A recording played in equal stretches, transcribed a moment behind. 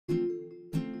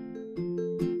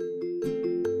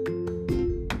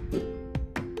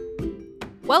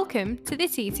Welcome to the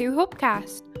T2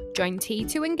 Hubcast. Join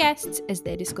T2 and guests as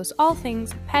they discuss all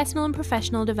things personal and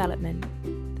professional development.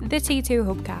 The T2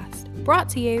 Hubcast, brought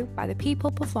to you by the People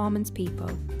Performance People.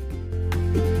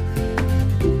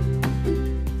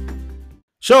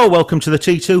 So, welcome to the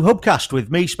T2 Hubcast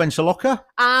with me, Spencer Locker.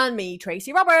 And me,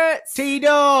 Tracy Roberts.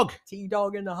 T-Dog!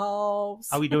 T-Dog in the house.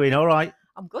 How are we doing? All right?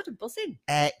 I'm good, I'm buzzing.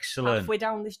 Excellent. Halfway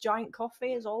down this giant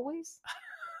coffee, as always.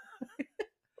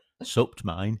 Supped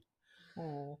mine.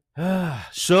 Oh,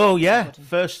 So, yeah,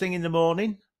 first thing in the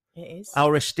morning. it is.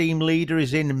 Our esteemed leader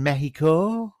is in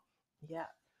Mexico. Yeah.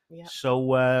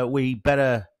 So, we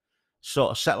better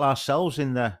sort of settle ourselves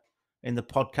in the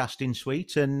podcasting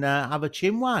suite and have a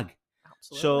chinwag.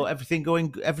 Absolutely. So, everything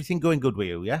going good with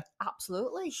you, yeah?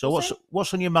 Absolutely. So, Buzzing.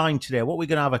 what's on your mind today? What are we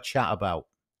going to have a chat about?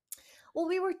 Well,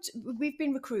 we've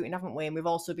been recruiting, haven't we? And we've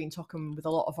also been talking with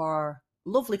a lot of our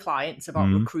lovely clients about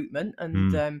recruitment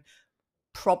and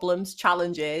problems,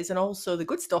 challenges, and also the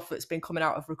good stuff that's been coming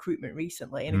out of recruitment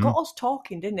recently. And it got us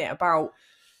talking, didn't it, about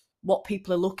what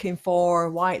people are looking for,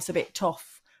 why it's a bit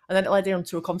tough. And then it led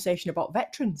into a conversation about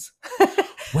veterans.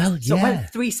 Well, So it went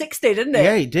 360, didn't it?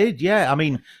 Yeah, it did. Yeah, I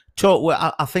mean,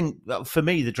 I think for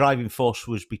me the driving force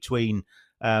was between.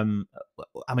 I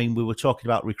mean, we were talking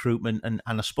about recruitment and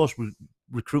I suppose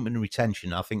recruitment and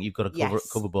retention. I think you've got to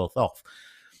cover both off.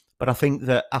 But I think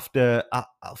that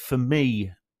for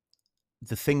me,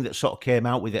 the thing that sort of came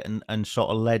out with it and sort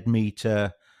of led me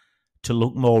to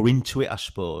look more into it, I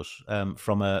suppose,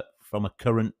 from a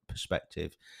current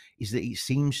perspective, is that it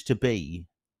seems to be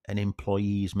an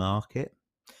employee's market.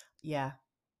 Yeah,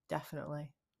 definitely.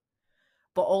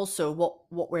 But also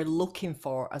what we're looking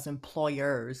for as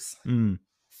employers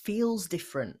feels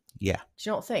different. Yeah. Do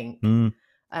you not think? And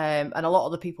a lot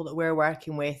of the people that we're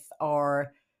working with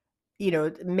are,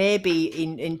 maybe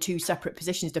in two separate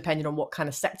positions, depending on what kind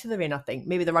of sector they're in, I think.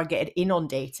 Maybe they're getting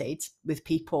inundated with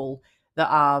people that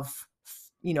have,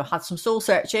 had some soul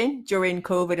searching during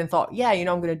COVID and thought, yeah,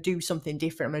 I'm going to do something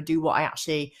different. I'm going to do what I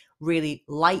actually really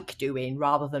like doing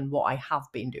rather than what I have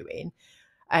been doing.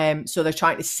 So they're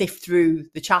trying to sift through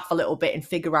the chaff a little bit and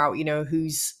figure out,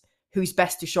 who's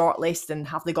best to shortlist and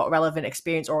have they got relevant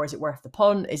experience, or is it worth the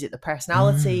punt? Is it the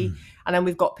personality? And then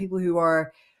we've got people who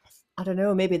are, I don't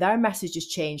know, maybe their message has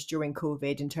changed during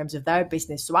COVID in terms of their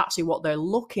business. So actually what they're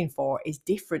looking for is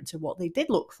different to what they did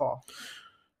look for.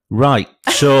 Right.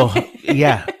 So,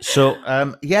 yeah. So,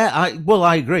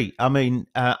 I agree. I mean,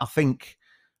 I think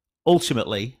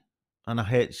ultimately, and I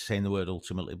hate saying the word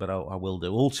ultimately, but I will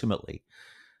do. Ultimately,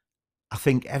 I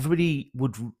think everybody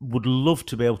would love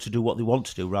to be able to do what they want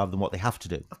to do rather than what they have to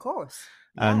do. Of course.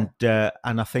 Yeah.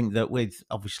 And I think that with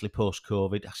obviously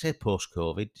post-COVID, I say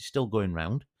post-COVID, it's still going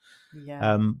round.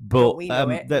 Yeah. But we know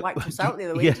it wiped us out the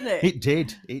other week, didn't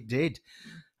it? It did.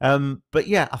 But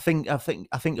yeah, I think a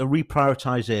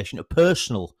reprioritization, a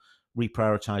personal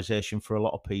reprioritization for a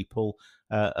lot of people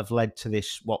have led to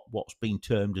this what's been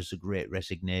termed as a Great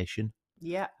Resignation.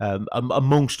 Yeah.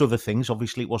 Amongst other things,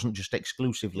 obviously, it wasn't just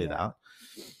exclusively that.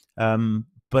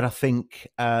 But I think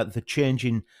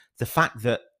the fact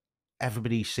that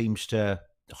everybody seems to,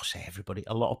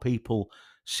 a lot of people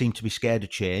seem to be scared of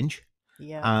change.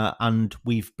 Yeah. And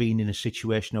we've been in a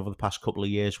situation over the past couple of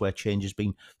years where change has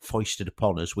been foisted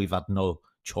upon us. We've had no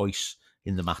choice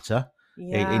in the matter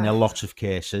in a lot of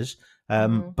cases.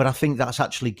 But I think that's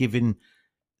actually given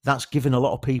a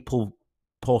lot of people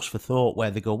pause for thought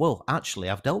where they go, well, actually,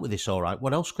 I've dealt with this all right.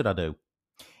 What else could I do?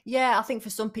 Yeah, I think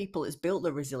for some people it's built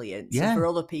the resilience. Yeah. And for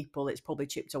other people, it's probably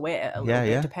chipped away at it a little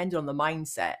bit, depending on the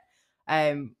mindset.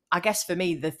 I guess for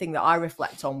me, the thing that I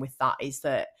reflect on with that is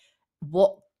that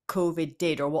what COVID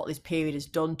did, or what this period has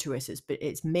done to us,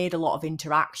 it's made a lot of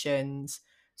interactions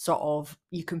sort of,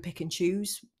 you can pick and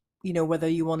choose, whether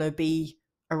you want to be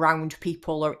around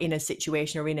people or in a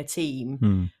situation or in a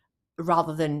team.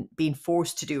 Rather than being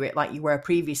forced to do it like you were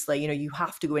previously. You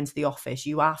have to go into the office,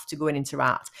 you have to go and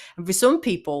interact. And for some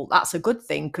people, that's a good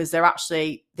thing because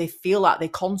they feel like they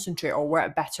concentrate or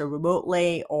work better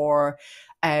remotely, or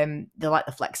they like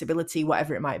the flexibility,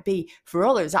 whatever it might be. For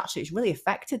others, actually, it's really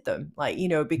affected them,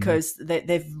 because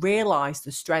they've realized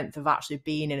the strength of actually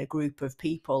being in a group of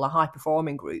people, a high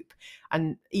performing group.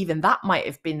 And even that might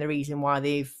have been the reason why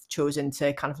they've chosen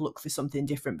to kind of look for something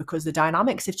different, because the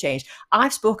dynamics have changed.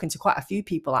 I've spoken to quite a few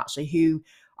people actually who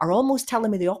are almost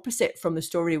telling me the opposite from the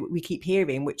story we keep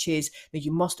hearing, which is that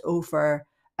you must offer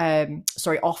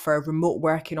remote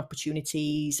working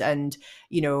opportunities, and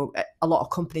a lot of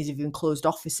companies have even closed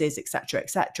offices, etc.,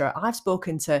 etc. I've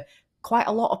spoken to quite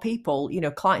a lot of people,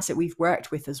 clients that we've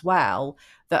worked with as well,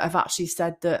 that have actually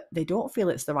said that they don't feel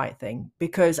it's the right thing,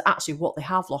 because actually what they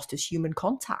have lost is human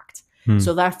contact.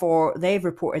 So therefore, they've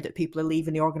reported that people are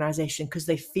leaving the organisation because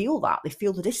they feel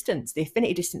the distance. The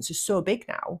affinity distance is so big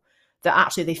now that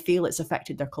actually they feel it's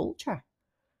affected their culture.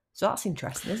 So that's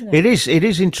interesting, isn't it? It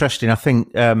is interesting. I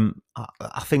think the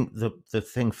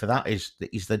thing for that is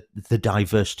the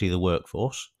diversity of the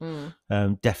workforce.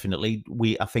 Definitely,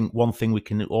 I think one thing we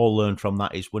can all learn from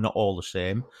that is we're not all the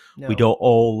same. No. We don't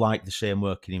all like the same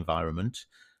working environment.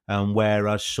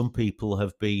 Whereas some people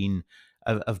have been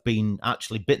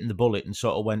actually bitten the bullet and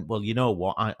sort of went, well, you know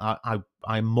what,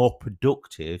 I'm more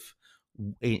productive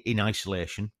in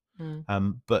isolation.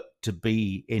 But to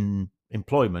be in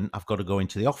employment, I've got to go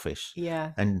into the office.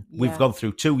 Yeah. And we've gone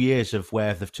through 2 years of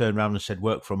where they've turned around and said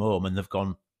work from home, and they've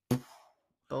gone,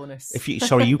 bonus.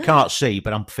 Sorry, you can't see,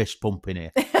 but I'm fist pumping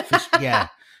here.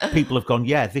 People have gone,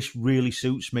 yeah, this really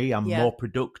suits me. I'm more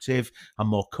productive. I'm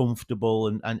more comfortable.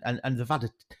 And they've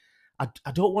had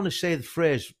I don't want to say the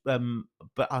phrase,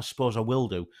 but I suppose I will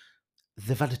do.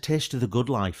 They've had a taste of the good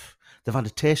life. They've had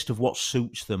a taste of what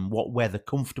suits them, where they're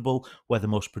comfortable, where they're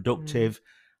most productive.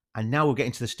 And now we're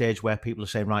getting to the stage where people are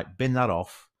saying, right, bin that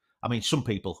off. I mean, some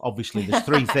people, obviously, there's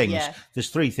three things. There's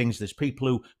three things. There's people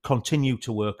who continue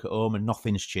to work at home and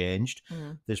nothing's changed.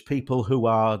 There's people who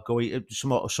are going,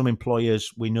 some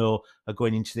employers we know are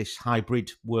going into this hybrid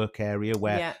work area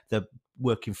where they're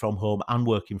working from home and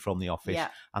working from the office.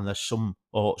 And there's some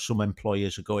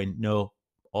employers are going, no,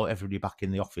 everybody back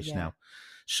in the office now.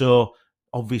 So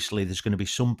obviously there's going to be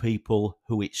some people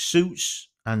who it suits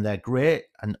and they're great,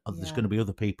 and there's going to be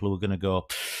other people who are going to go,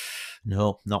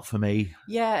 no, not for me.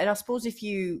 Yeah, and I suppose if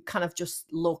you kind of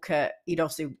just look at,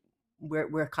 so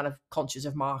we're kind of conscious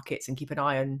of markets and keep an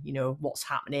eye on, what's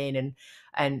happening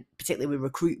and particularly with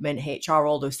recruitment, HR,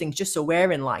 all those things, just so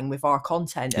we're in line with our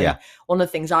content. And one of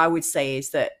the things I would say is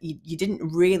that you didn't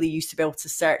really used to be able to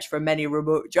search for many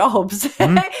remote jobs,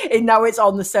 and now it's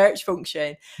on the search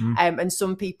function. And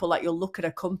some people, like, you'll look at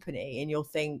a company and you'll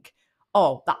think,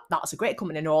 oh, that's a great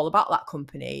company, I know all about that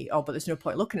company. Oh, but there's no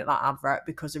point looking at that advert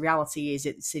because the reality is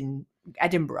it's in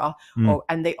Edinburgh,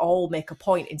 and they all make a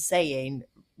point in saying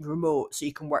remote, so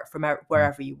you can work from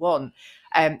wherever you want.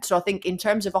 So I think in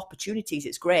terms of opportunities,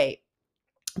 it's great.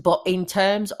 But in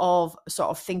terms of sort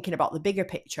of thinking about the bigger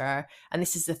picture, and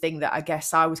this is the thing that I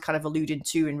guess I was kind of alluding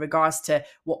to in regards to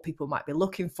what people might be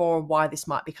looking for, why this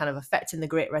might be kind of affecting the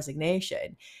Great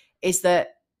Resignation, is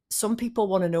that some people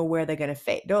want to know where they're going to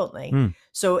fit, don't they?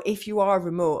 So if you are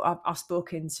remote, I've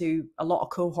spoken to a lot of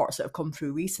cohorts that have come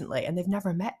through recently and they've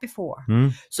never met before.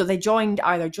 So they joined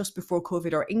either just before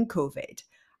COVID or in COVID.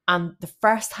 And the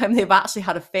first time they've actually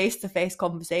had a face-to-face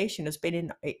conversation has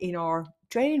been in our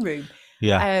training room.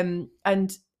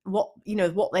 And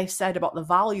what they've said about the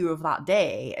value of that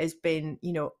day has been,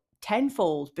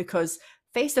 tenfold, because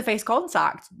face-to-face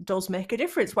contact does make a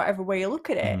difference, whatever way you look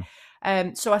at it.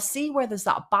 So I see where there's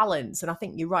that balance, and I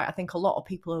think you're right. I think a lot of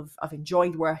people have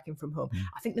enjoyed working from home.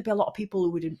 I think there'd be a lot of people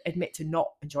who would admit to not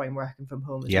enjoying working from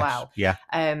home as well.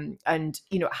 And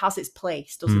it has its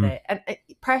place, doesn't it? And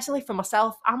personally, for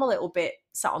myself, I'm a little bit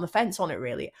sat on the fence on it,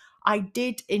 really. I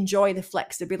did enjoy the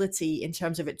flexibility in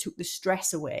terms of it took the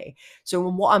stress away. So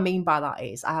what I mean by that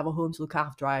is I have a home to look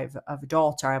after, I have a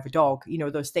daughter, I have a dog,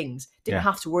 those things. Didn't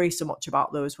have to worry so much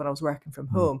about those when I was working from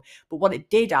home. But what it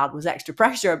did add was extra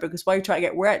pressure, because while you try to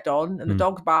get work done and the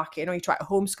dog's barking, or you try to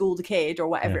homeschool the kid or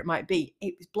whatever it might be,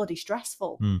 it was bloody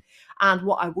stressful. And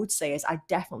what I would say is I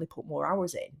definitely put more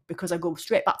hours in, because I go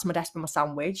straight back to my desk with my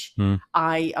sandwich.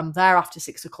 I am there after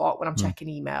 6 o'clock when I'm checking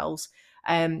emails.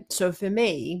 So for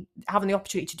me, having the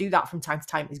opportunity to do that from time to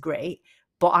time is great,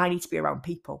 but I need to be around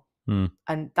people.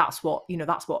 And that's what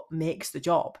makes the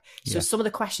job. So some of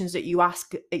the questions that you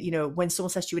ask, when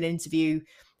someone says to you in an interview,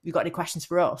 you've got any questions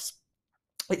for us?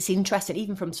 It's interesting,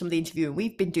 even from some of the interviewing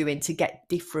we've been doing, to get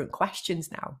different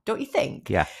questions now, don't you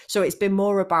think? So it's been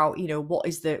more about, what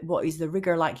is the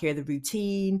rigor like here, the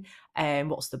routine, and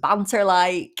what's the banter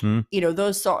like,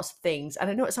 those sorts of things. And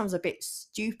I know it sounds a bit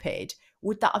stupid.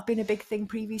 Would that have been a big thing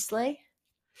previously?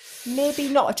 Maybe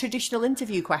not a traditional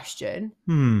interview question,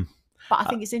 but I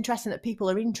think it's interesting that people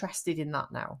are interested in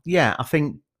that now. Yeah, I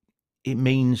think it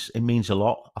means a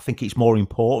lot. I think it's more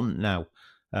important now,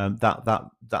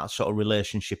 that sort of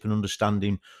relationship and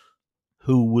understanding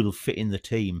who will fit in the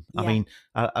team. I mean,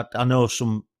 I know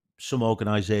some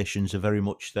organisations are very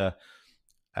much there.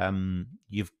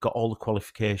 You've got all the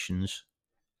qualifications.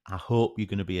 I hope you're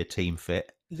going to be a team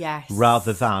fit.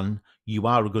 Rather than you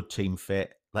are a good team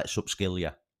fit, let's upskill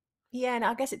you. Yeah, and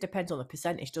I guess it depends on the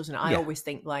percentage, doesn't it? I always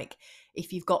think, like,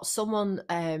 if you've got someone,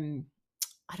 I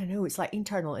don't know, it's like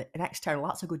internal and external.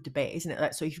 That's a good debate, isn't it?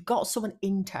 Like, so if you've got someone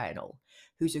internal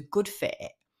who's a good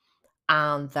fit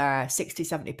and they're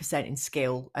 60-70% in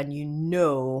skill, and you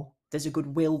know there's a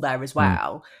good will there as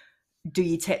well, do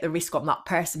you take the risk on that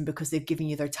person because they've given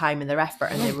you their time and their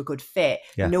effort and they're a good fit,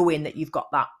 knowing that you've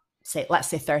got that, say, let's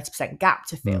say 30% gap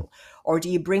to fill? Or do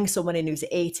you bring someone in who's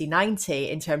 80-90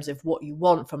 in terms of what you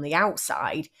want from the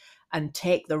outside and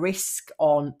take the risk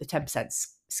on the 10%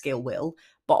 skill will,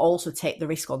 but also take the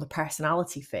risk on the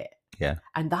personality fit? Yeah.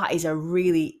 And that is a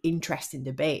really interesting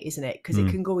debate, isn't it? Because it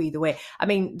can go either way. I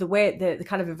mean, the way the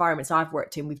kind of environments I've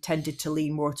worked in, we've tended to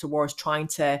lean more towards trying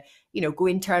to, go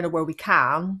internal where we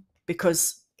can,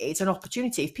 because it's an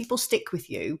opportunity. If people stick with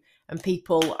you and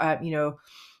people,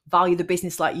 value the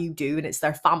business like you do, and it's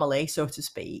their family, so to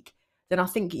speak, then I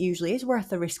think it usually is worth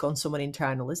the risk on someone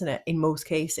internal, isn't it? In most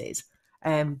cases.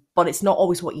 But it's not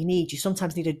always what you need. You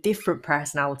sometimes need a different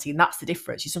personality, and that's the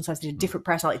difference. You sometimes need a different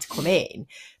personality to come in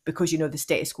because the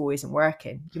status quo isn't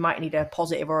working. You might need a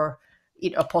positive or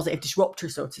a positive disruptor,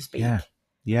 so to speak.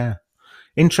 Yeah.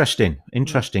 Interesting,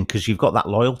 because you've got that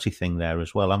loyalty thing there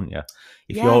as well, haven't you?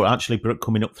 If you're actually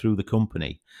coming up through the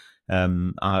company,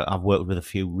 I've worked with a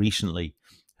few recently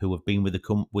who have been with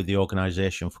the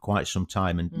organisation for quite some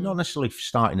time, and not necessarily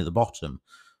starting at the bottom,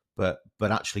 but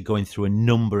actually going through a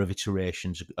number of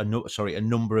iterations, a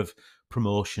number of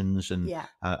promotions and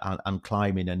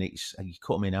climbing, and you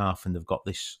cut them in half, and they've got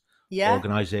this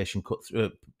organisation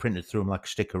printed through them like a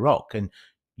stick of rock, and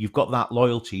you've got that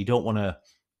loyalty. You don't want to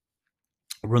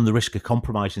run the risk of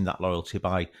compromising that loyalty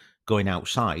by going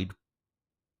outside.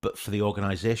 But for the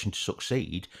organisation to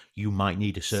succeed, you might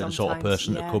need a certain sort of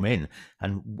person to come in.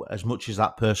 And as much as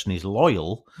that person is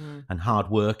loyal and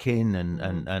hardworking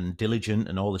and diligent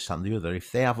and all this, that, and the other,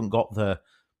 if they haven't got the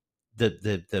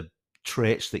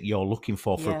traits that you're looking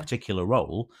for a particular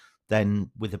role,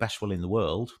 then with the best will in the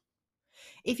world,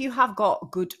 if you have got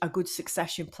a good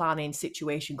succession planning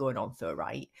situation going on, though,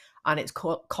 right, and it's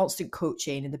constant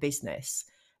coaching in the business,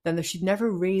 then there should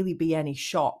never really be any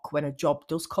shock when a job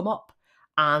does come up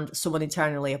and someone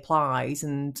internally applies,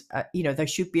 and there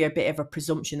should be a bit of a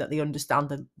presumption that they understand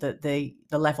the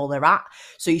level they're at.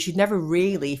 So you should never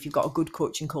really, if you've got a good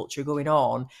coaching culture going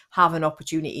on, have an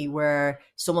opportunity where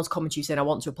someone's coming to you saying, I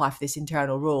want to apply for this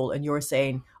internal role, and you're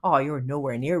saying, oh, you're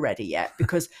nowhere near ready yet,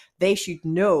 because they should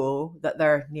know that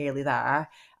they're nearly there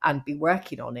and be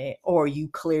working on it. Or you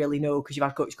clearly know, because you've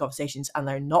had coaching conversations and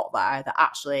they're not there, that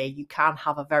actually you can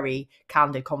have a very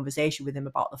candid conversation with them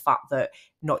about the fact that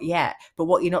not yet. But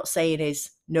what you're not saying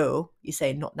is no, you're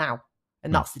saying not now.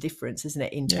 And that's the difference, isn't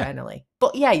it, internally?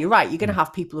 But you're right. You're going to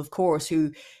have people, of course,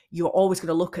 who you're always going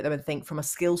to look at them and think, from a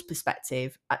skills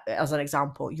perspective, as an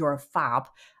example, you're a fab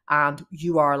and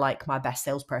you are like my best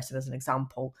salesperson, as an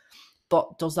example.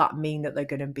 But does that mean that they're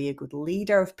going to be a good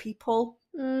leader of people?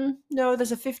 No,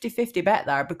 there's a 50-50 bet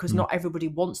there, because not everybody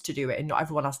wants to do it and not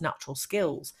everyone has natural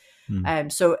skills.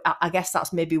 So I guess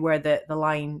that's maybe where the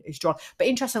line is drawn. But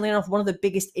interestingly enough, one of the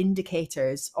biggest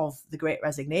indicators of the Great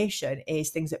Resignation is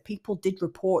things that people did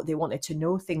report. They wanted to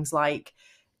know things like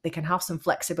they can have some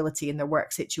flexibility in their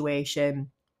work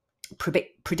situation,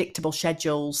 predictable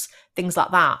schedules, things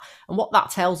like that. And what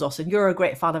that tells us, and you're a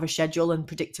great fan of a schedule and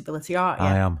predictability, aren't you?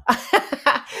 I am.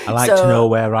 I like to know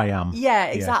where I am. Yeah,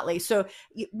 exactly. So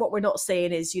what we're not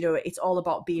saying is, it's all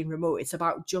about being remote. It's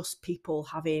about just people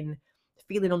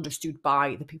feeling understood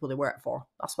by the people they work for.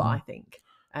 That's what I think.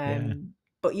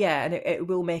 But and it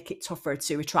will make it tougher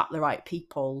to attract the right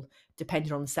people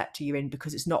depending on the sector you're in,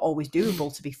 because it's not always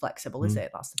doable to be flexible, is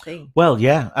it? That's the thing. Well,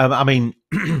 I mean,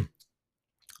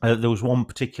 there was one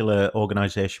particular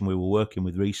organisation we were working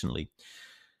with recently,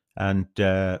 and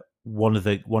one of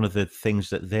the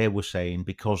things that they were saying,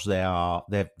 because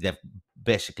they've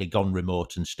basically gone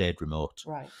remote and stayed remote,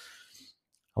 right?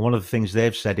 And one of the things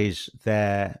they've said is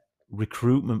their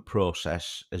recruitment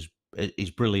process is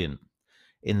brilliant,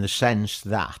 in the sense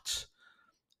that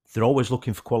they're always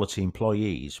looking for quality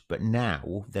employees, but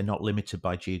now they're not limited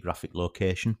by geographic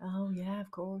location. Oh, yeah,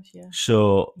 of course, yeah.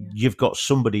 So you've got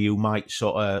somebody who might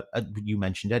you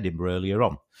mentioned Edinburgh earlier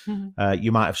on.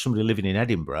 You might have somebody living in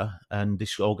Edinburgh, and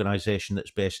this organisation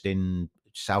that's based in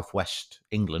southwest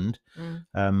England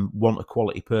want a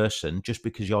quality person. Just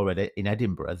because you're in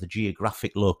Edinburgh, the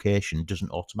geographic location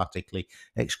doesn't automatically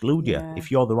exclude you.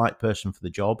 If you're the right person for the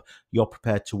job, you're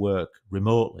prepared to work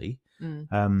remotely,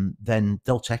 then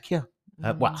they'll take you.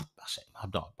 Well,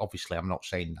 I'm not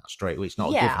saying that straight away. It's not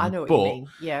a given, I know what you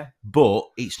mean. But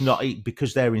it's not,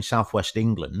 because they're in southwest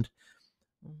England,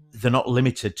 they're not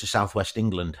limited to southwest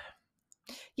England.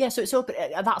 Yeah, so it's open.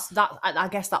 I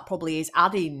guess that probably is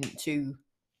adding to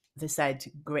the said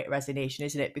Great Resignation,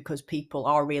 isn't it? Because people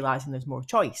are realizing there's more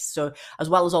choice. So as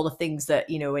well as all the things that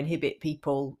inhibit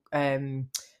people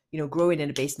growing in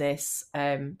a business.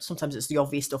 Sometimes it's the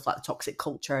obvious stuff like the toxic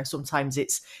culture. Sometimes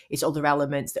it's other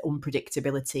elements, the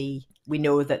unpredictability. We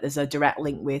know that there's a direct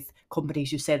link with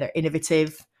companies who say they're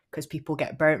innovative, because people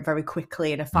get burnt very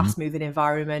quickly in a fast-moving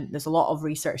environment. There's a lot of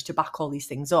research to back all these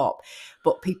things up.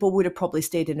 But people would have probably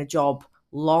stayed in a job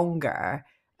longer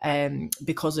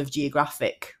because of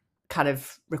geographic kind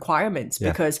of requirements,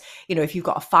 because if you've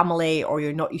got a family or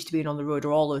you're not used to being on the road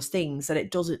or all those things, then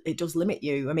it does limit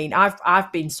you. I mean,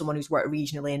 I've been someone who's worked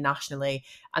regionally and nationally,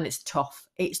 and it's tough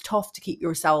to keep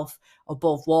yourself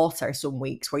above water some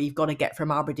weeks, where you've got to get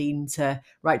from Aberdeen to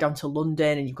right down to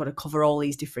London, and you've got to cover all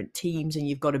these different teams, and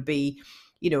you've got to be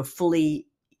fully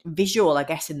visual, I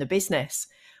guess, in the business.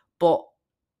 But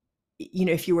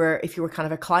if you were kind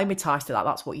of acclimatized to that,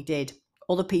 that's what you did.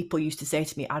 Other people used to say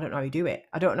to me, I don't know how you do it.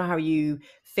 I don't know how you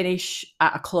finish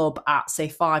at a club at, say,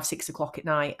 5-6 o'clock at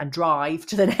night and drive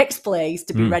to the next place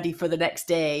to be ready for the next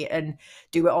day and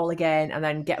do it all again, and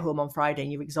then get home on Friday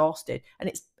and you're exhausted. And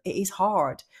it is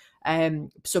hard.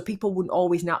 So people wouldn't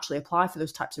always naturally apply for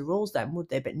those types of roles then, would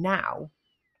they? But now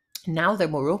they're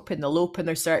more open. They'll open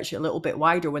their search a little bit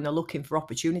wider when they're looking for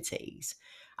opportunities.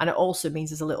 And it also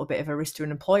means there's a little bit of a risk to an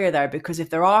employer there, because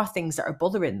if there are things that are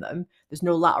bothering them, there's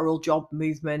no lateral job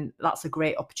movement. That's a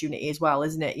great opportunity as well,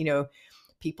 isn't it?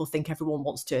 People think everyone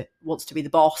wants to be the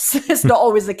boss. It's not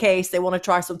always the case. They want to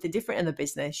try something different in the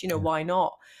business. Why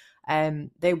not?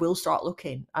 They will start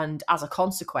looking. And as a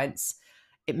consequence,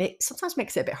 it sometimes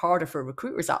makes it a bit harder for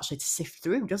recruiters actually to sift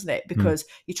through, doesn't it? Because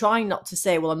you're trying not to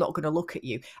say, well, I'm not going to look at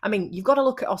you. I mean, you've got to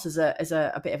look at us as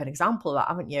a bit of an example of that,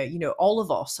 haven't you? All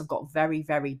of us have got very,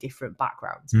 very different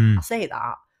backgrounds. I say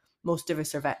that. Most of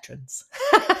us are veterans.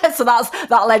 So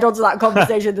that led on to that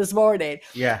conversation this morning.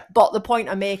 Yeah. But the point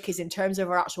I make is, in terms of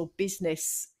our actual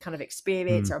business kind of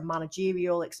experience, our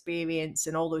managerial experience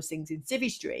and all those things in Civvy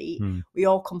Street, we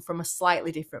all come from a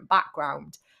slightly different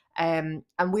background. And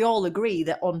we all agree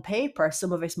that on paper,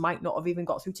 some of us might not have even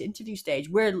got through to interview stage.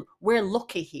 We're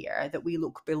lucky here that we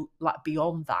look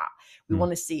beyond that. We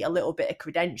want to see a little bit of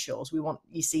credentials. We want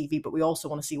your CV, but we also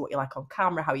want to see what you like on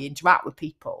camera, how you interact with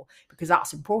people, because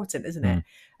that's important, isn't it?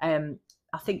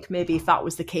 I think maybe if that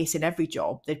was the case in every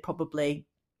job, they'd probably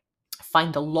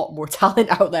find a lot more talent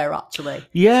out there, actually.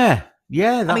 Yeah.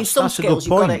 Yeah, I mean, some skills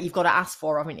you've got to ask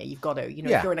for, haven't you? You've got to,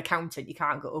 if you're an accountant, you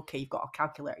can't go, okay, you've got a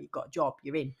calculator, you've got a job,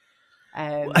 you're in.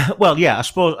 Well, yeah, I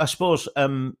suppose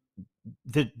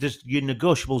there's your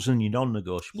negotiables and your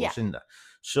non-negotiables, isn't there?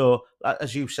 So,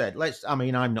 as you said,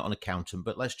 I'm not an accountant,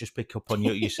 but let's just pick up on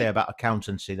you say about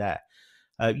accountancy there.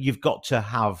 You've got to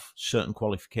have certain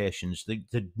qualifications,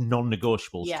 the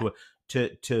non-negotiables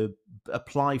to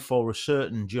apply for a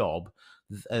certain job.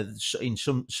 In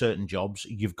some certain jobs,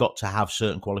 you've got to have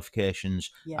certain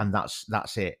qualifications, and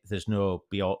that's it. There's no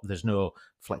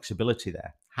flexibility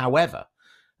there. However,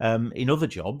 in other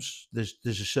jobs, there's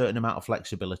a certain amount of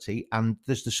flexibility, and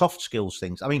there's the soft skills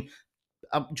things. I mean,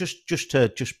 just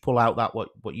to pull out that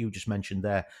what you just mentioned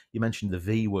there. You mentioned the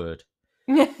V word.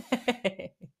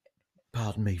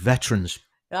 Pardon me, veterans.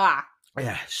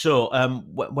 Yeah. So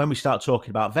when we start talking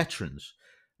about veterans,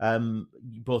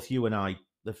 both you and I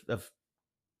have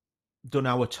done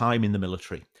our time in the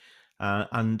military,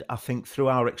 and I think through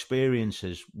our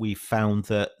experiences we've found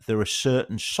that there are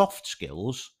certain soft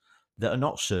skills that are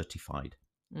not certified.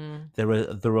 There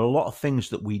are a lot of things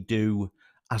that we do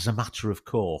as a matter of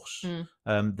course,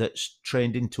 that's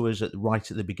trained into us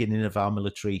right at the beginning of our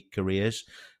military careers,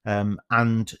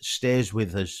 and stays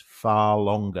with us far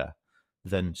longer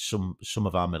than some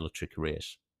of our military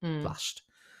careers last.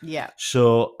 Yeah.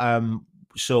 So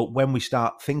when we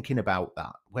start thinking about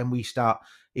that,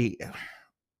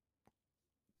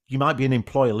 you might be an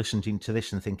employer listening to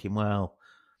this and thinking, well,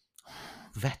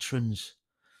 veterans,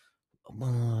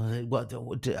 what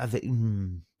are they?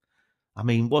 I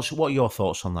mean, what are your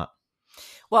thoughts on that?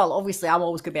 Well, obviously, I'm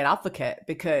always going to be an advocate,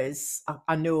 because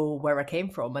I know where I came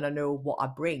from and I know what I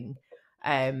bring.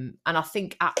 And I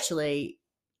think actually,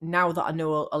 now that I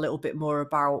know a little bit more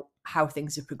about how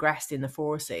things have progressed in the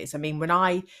forces, I mean, when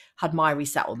I had my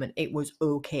resettlement, it was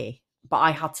okay, but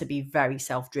I had to be very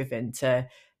self-driven to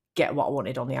get what I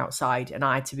wanted on the outside, and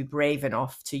I had to be brave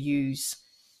enough to use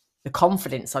the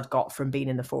confidence I'd got from being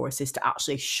in the forces to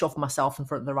actually shove myself in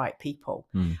front of the right people.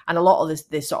 And a lot of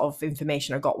this sort of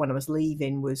information I got when I was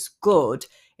leaving was good,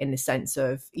 in the sense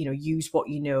of, use what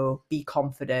you know, be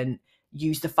confident,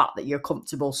 use the fact that you're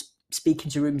comfortable speaking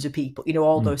to rooms of people,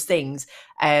 all those things.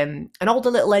 And all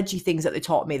the little edgy things that they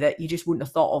taught me that you just wouldn't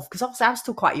have thought of, because obviously I was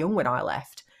still quite young when I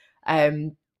left.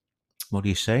 What are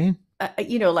you saying?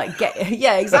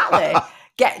 Exactly.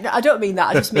 I don't mean that.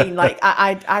 I just mean like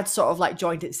I'd sort of like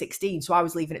joined at 16. So I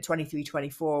was leaving at 23,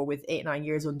 24 with 8-9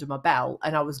 years under my belt.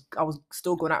 And I was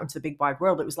still going out into the big wide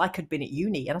world. It was like I'd been at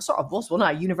uni, and I sort of was, wasn't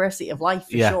I? University of life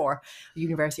for sure.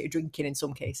 University of drinking in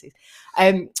some cases.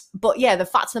 But yeah, the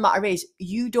fact of the matter is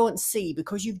you don't see,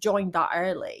 because you've joined that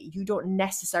early, you don't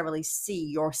necessarily see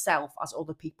yourself as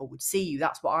other people would see you.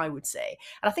 That's what I would say.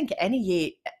 And I think at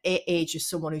any age of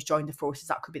someone who's joined the forces,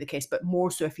 that could be the case, but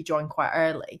more so if you join quite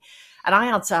early. And I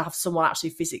had to have someone actually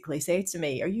physically say to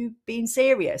me, are you being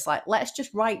serious? Like, let's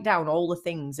just write down all the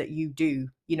things that you do,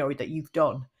 you know, that you've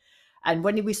done. And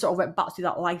when we sort of went back through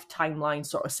that life timeline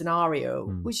sort of scenario,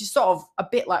 which is sort of a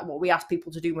bit like what we ask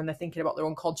people to do when they're thinking about their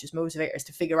unconscious motivators,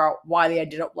 to figure out why they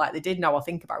ended up like they did. Now I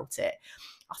think about it,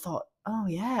 I thought, oh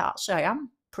yeah, actually I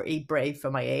am pretty brave for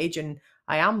my age, and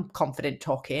I am confident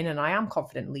talking, and I am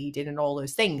confident leading, and all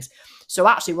those things. So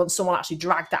actually, when someone actually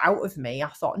dragged that out of me, I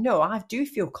thought, no, I do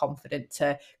feel confident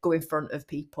to go in front of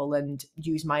people and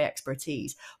use my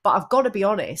expertise. But I've got to be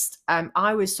honest,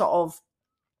 I was sort of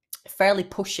fairly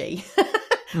pushy.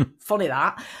 Funny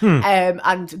that.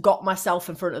 And got myself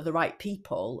in front of the right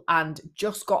people and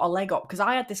just got a leg up, because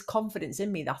I had this confidence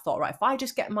in me that I thought, right, if I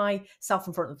just get myself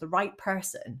in front of the right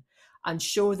person and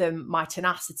show them my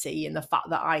tenacity and the fact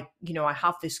that I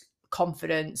have this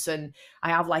confidence and I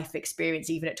have life experience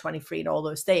even at 23 and all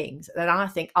those things, then I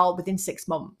think within 6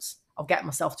 months I'll get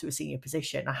myself to a senior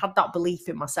position. I had that belief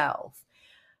in myself.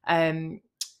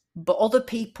 But other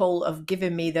people have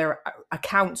given me their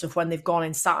accounts of when they've gone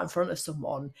and sat in front of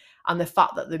someone, and the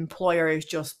fact that the employer has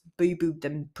just boo-booed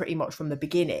them pretty much from the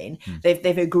beginning.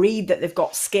 They've agreed that they've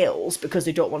got skills because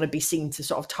they don't want to be seen to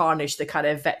sort of tarnish the kind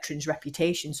of veteran's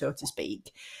reputation, so to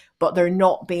speak. But they're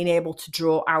not being able to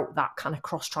draw out that kind of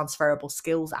cross-transferable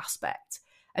skills aspect.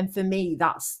 And for me,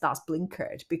 that's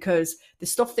blinkered, because the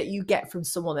stuff that you get from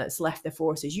someone that's left the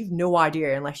forces, you've no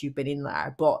idea unless you've been in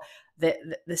there. But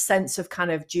the sense of kind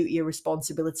of duty or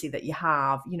responsibility that you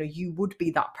have, you would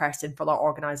be that person for that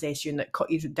organization that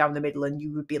cut you down the middle, and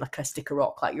you would be like a stick of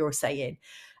rock, like you're saying.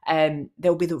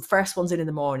 They'll be the first ones in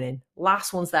the morning,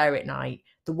 last ones there at night,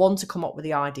 the one to come up with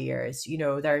the ideas.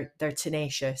 They're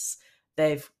tenacious.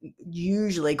 They've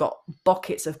usually got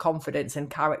buckets of confidence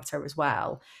and character as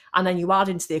well. And then you add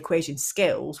into the equation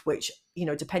skills, which,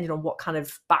 depending on what kind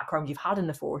of background you've had in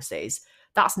the forces,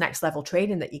 that's next level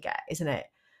training that you get, isn't it?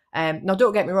 Now,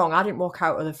 don't get me wrong, I didn't walk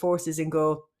out of the forces and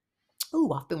go,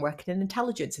 oh, I've been working in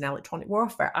intelligence and electronic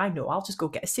warfare. I know, I'll just go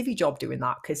get a civvy job doing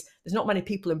that, because there's not many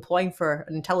people employing for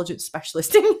an intelligence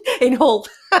specialist in Hull.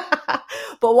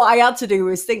 But what I had to do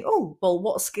was think, oh, well,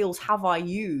 what skills have I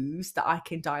used that I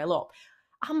can dial up?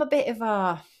 I'm a bit of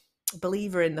a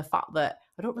believer in the fact that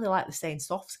I don't really like the saying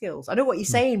soft skills. I know what you're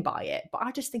saying by it, but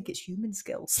I just think it's human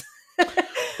skills.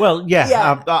 Well,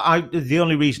 yeah. I the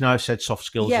only reason I said soft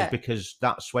skills is because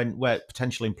that's where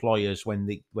potential employers, when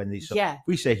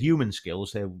we say human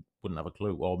skills, they wouldn't have a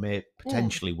clue, or may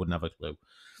potentially wouldn't have a clue.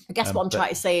 I guess what I'm trying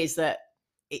to say is that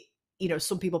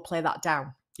some people play that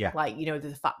down. Yeah. Like,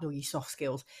 the fact, your soft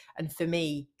skills. And for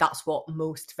me, that's what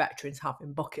most veterans have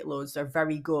in bucket loads. They're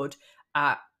very good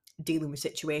at dealing with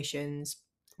situations,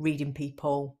 reading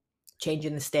people,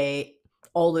 changing the state,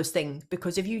 all those things.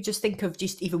 Because if you just think of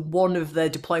just even one of the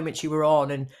deployments you were on,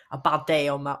 and a bad day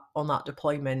on that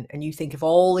deployment, and you think of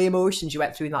all the emotions you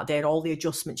went through in that day and all the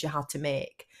adjustments you had to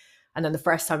make, and then the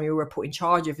first time you were put in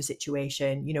charge of a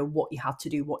situation, what you had to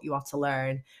do, what you had to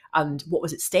learn, and what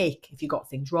was at stake if you got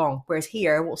things wrong. Whereas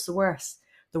here, what's the worst?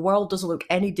 The world doesn't look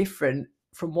any different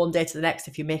from one day to the next.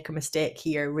 If you make a mistake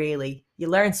here, really, you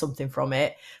learn something from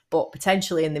it. But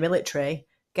potentially in the military,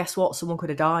 guess what? Someone could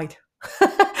have died.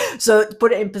 So to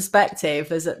put it in perspective,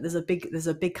 there's a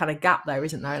big kind of gap there,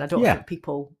 isn't there? And I don't think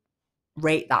people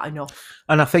rate that enough.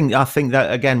 And I think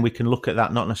that, again, we can look at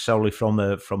that not necessarily from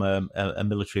a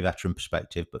military veteran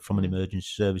perspective, but from an emergency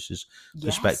services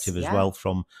perspective as well,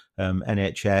 from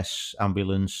NHS,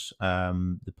 ambulance,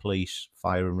 the police,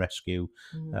 fire and rescue,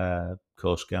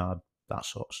 Coast Guard, that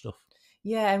sort of stuff.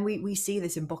 Yeah, and we see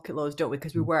this in bucket loads, don't we?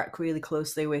 Because we work really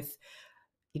closely with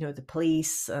the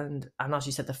police and as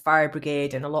you said, the fire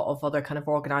brigade, and a lot of other kind of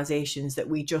organizations that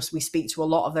we speak to a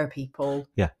lot of their people,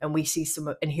 and we see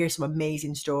and hear some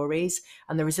amazing stories,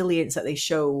 and the resilience that they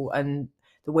show and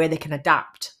the way they can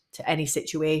adapt to any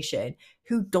situation.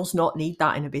 Who does not need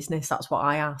that in a business? That's what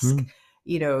I ask.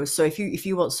 So if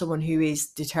you want someone who is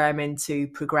determined to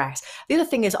progress. The other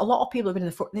thing is, a lot of people have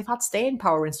been they've had staying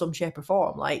power in some shape or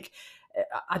form. Like,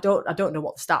 I don't know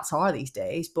what the stats are these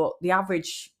days, but the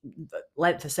average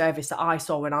length of service that I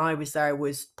saw when I was there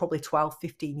was probably 12,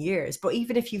 15 years. But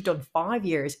even if you've done 5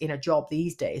 years in a job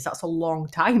these days, that's a long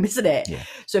time, isn't it? Yeah.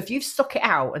 So if you've stuck it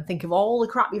out and think of all the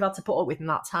crap you've had to put up with in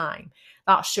that time,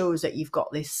 that shows that you've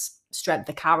got this strength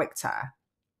of character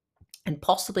and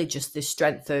possibly just this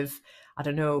strength of, I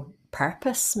don't know,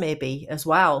 purpose maybe as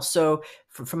well. So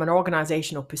from an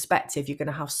organizational perspective, you're going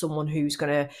to have someone who's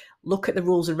going to look at the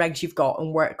rules and regs you've got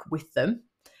and work with them,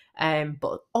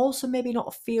 but also maybe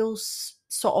not feel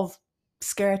sort of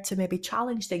scared to maybe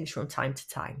challenge things from time to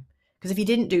time. Because if you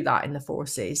didn't do that in the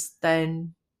forces,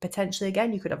 then potentially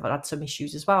again you could have had some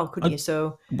issues as well, couldn't you?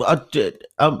 So I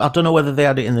don't know whether they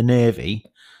had it in the Navy.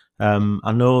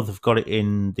 I know they've got it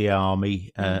in the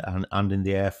Army and in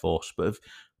the Air Force, but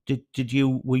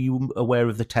were you aware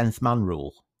of the 10th man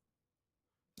rule?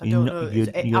 I don't know.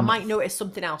 I might notice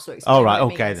something else. So all right,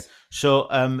 okay.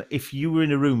 So if you were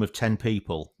in a room of 10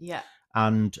 people,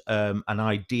 and an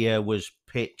idea was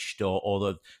pitched,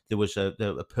 or there was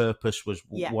a purpose was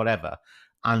whatever,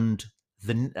 and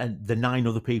the 9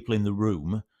 other people in the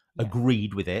room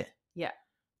agreed with it,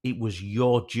 it was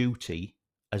your duty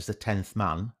as the 10th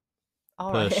man,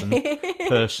 person,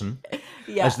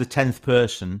 as the 10th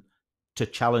person, to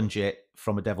challenge it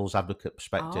from a devil's advocate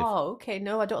perspective. Oh, okay.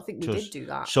 No, I don't think we did do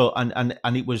that. So and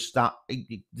it was that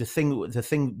the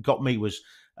thing got me was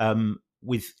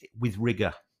with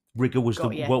rigor. Rigor was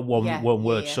one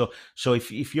word. Yeah. So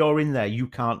if you're in there, you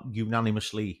can't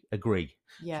unanimously agree.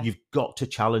 Yeah. You've got to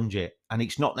challenge it, and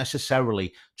it's not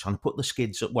necessarily trying to put the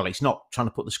skids. Well, it's not trying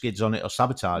to put the skids on it or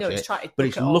sabotage it, but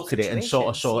it's look at it and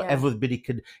sort of everybody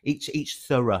could. It's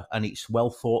thorough and it's well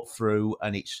thought through,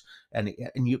 and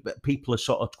people are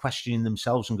sort of questioning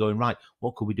themselves and going, right,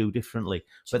 what could we do differently?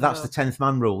 But that's the 10th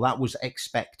man rule. That was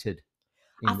expected.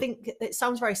 I think it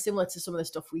sounds very similar to some of the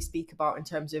stuff we speak about in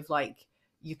terms of like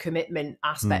your commitment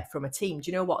aspect from a team.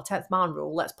 Do you know what? A 10th man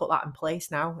rule, let's put that in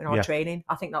place now in our training.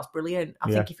 I think that's brilliant.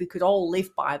 I think if we could all live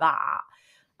by that.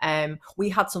 We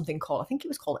had something called, I think it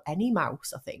was called Any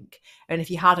Mouse, I think. And if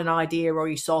you had an idea or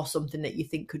you saw something that you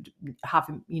think could have,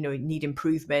 need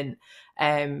improvement,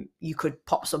 you could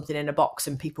pop something in a box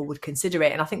and people would consider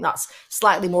it. And I think that's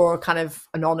slightly more kind of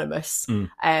anonymous.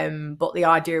 But the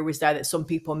idea was there that some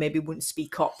people maybe wouldn't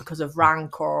speak up because of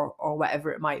rank or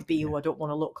whatever it might be. Or I don't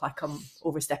want to look like I'm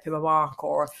overstepping my mark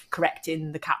or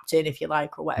correcting the captain, if you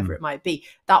like, or whatever it might be.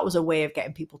 That was a way of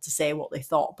getting people to say what they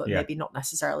thought, but maybe not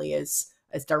necessarily as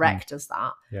direct as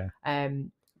that.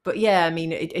 But yeah, I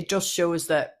mean, it just shows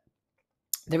that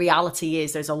the reality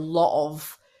is there's a lot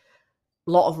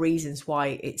of reasons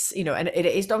why it's, and it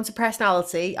is down to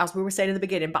personality, as we were saying in the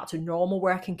beginning, back to normal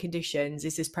working conditions.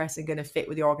 Is this person going to fit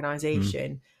with the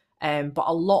organization? But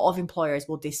a lot of employers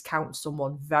will discount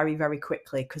someone very, very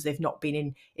quickly because they've not been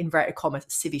in inverted commas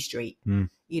civvy street,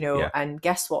 and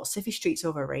guess what? Civvy street's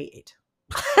overrated.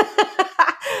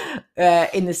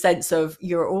 In the sense of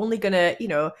you're only going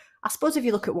to, I suppose if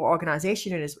you look at what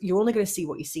organization it is, you're only going to see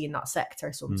what you see in that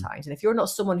sector sometimes. And if you're not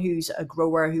someone who's a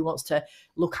grower who wants to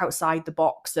look outside the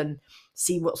box and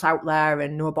see what's out there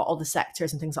and know about other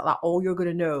sectors and things like that, all you're going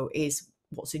to know is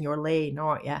what's in your lane,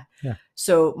 aren't you? Yeah.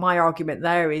 So my argument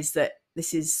there is that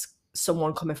this is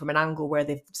someone coming from an angle where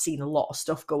they've seen a lot of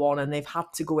stuff go on and they've had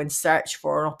to go and search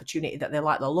for an opportunity that they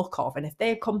like the look of. And if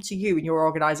they've come to you in your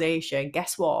organization,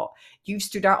 guess what? You've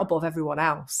stood out above everyone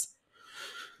else,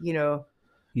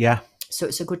 Yeah. So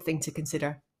it's a good thing to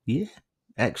consider. Yeah.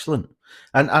 Excellent.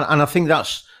 And I think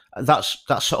that's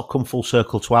sort of come full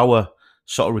circle to our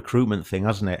sort of recruitment thing,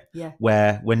 hasn't it? Yeah.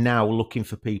 Where we're now looking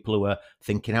for people who are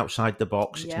thinking outside the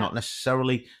box. It's not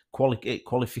necessarily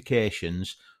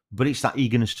qualifications, but it's that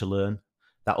eagerness to learn,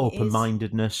 that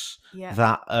open-mindedness,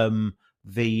 that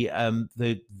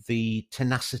the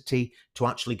tenacity to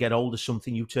actually get hold of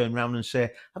something. You turn around and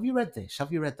say, "Have you read this?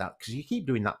 Have you read that?" Because you keep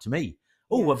doing that to me.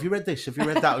 Oh, have you read this? Have you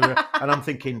read that? And I'm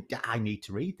thinking, I need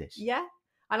to read this. Yeah.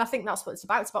 And I think that's what it's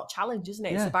about. It's about challenge, isn't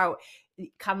it? Yeah. It's about,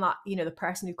 can that, the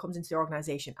person who comes into the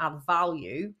organization add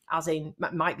value, as in,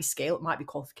 it might be skill, it might be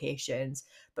qualifications,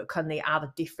 but can they add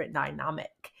a different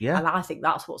dynamic? Yeah. And I think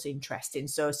that's what's interesting.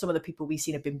 So some of the people we've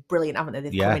seen have been brilliant, haven't they?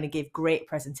 They've come in and give great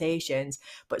presentations,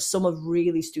 but some have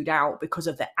really stood out because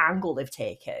of the angle they've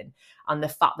taken and the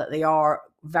fact that they are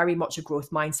very much a growth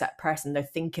mindset person. They're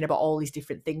thinking about all these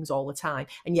different things all the time.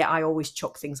 And yet I always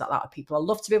chuck things like that at people. I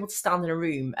love to be able to stand in a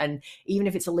room, and even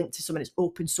if it's a link to someone that's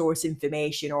open source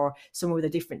information or someone with a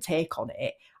different take on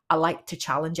it, I like to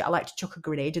challenge it. I like to chuck a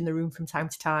grenade in the room from time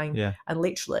to time. Yeah. And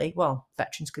literally, well,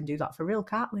 veterans can do that for real,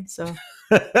 can't they? So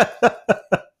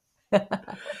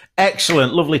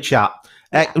excellent, lovely chat.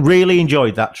 Really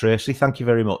enjoyed that, Tracy. Thank you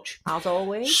very much. As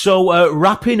always. So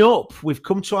wrapping up, we've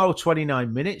come to our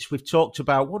 29 minutes. We've talked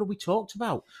about, what have we talked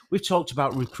about? We've talked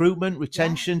about recruitment,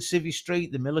 retention, Civvy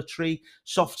Street, the military,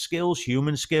 soft skills,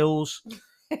 human skills,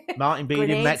 Martin being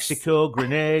in Mexico,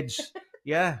 grenades.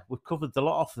 Yeah, we've covered the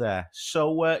lot off there.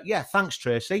 So thanks,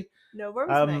 Tracy. No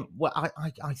worries, mate. Well,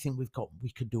 I think we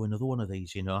could do another one of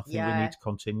these. You know, I think we need to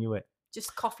continue it.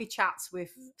 Just coffee chats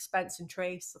with Spence and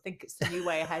Trace. I think it's the new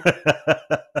way ahead.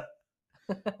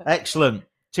 Excellent.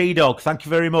 T-Dog, thank you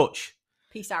very much.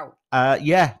 Peace out.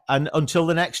 And until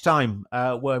the next time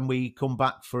when we come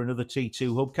back for another T2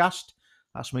 Hubcast,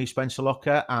 that's me, Spencer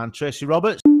Locker, and Tracy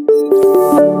Roberts.